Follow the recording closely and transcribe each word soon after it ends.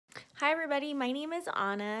Hi everybody, my name is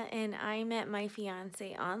Anna and I met my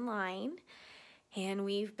fiance online and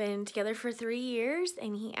we've been together for 3 years,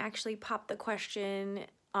 and he actually popped the question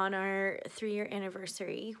on our 3-year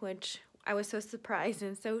anniversary, which I was so surprised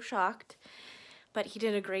and so shocked, but he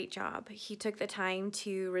did a great job. He took the time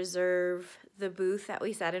to reserve the booth that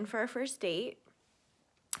we sat in for our first date,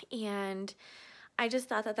 and I just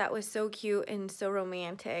thought that that was so cute and so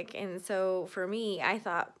romantic. And so for me, I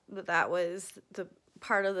thought that that was the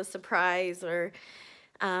part of the surprise or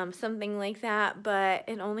something like that, but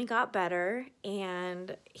it only got better,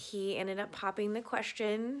 and he ended up popping the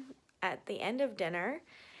question at the end of dinner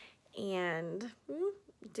and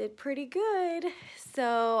did pretty good.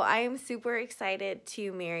 So I am super excited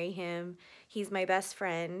to marry him. He's my best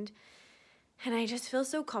friend, and I just feel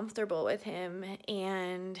so comfortable with him,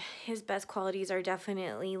 and his best qualities are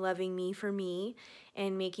definitely loving me for me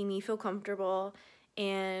and making me feel comfortable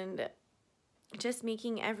and just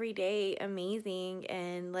making every day amazing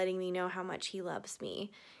and letting me know how much he loves me.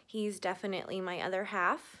 He's definitely my other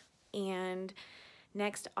half, and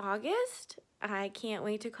next August, I can't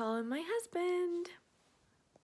wait to call him my husband.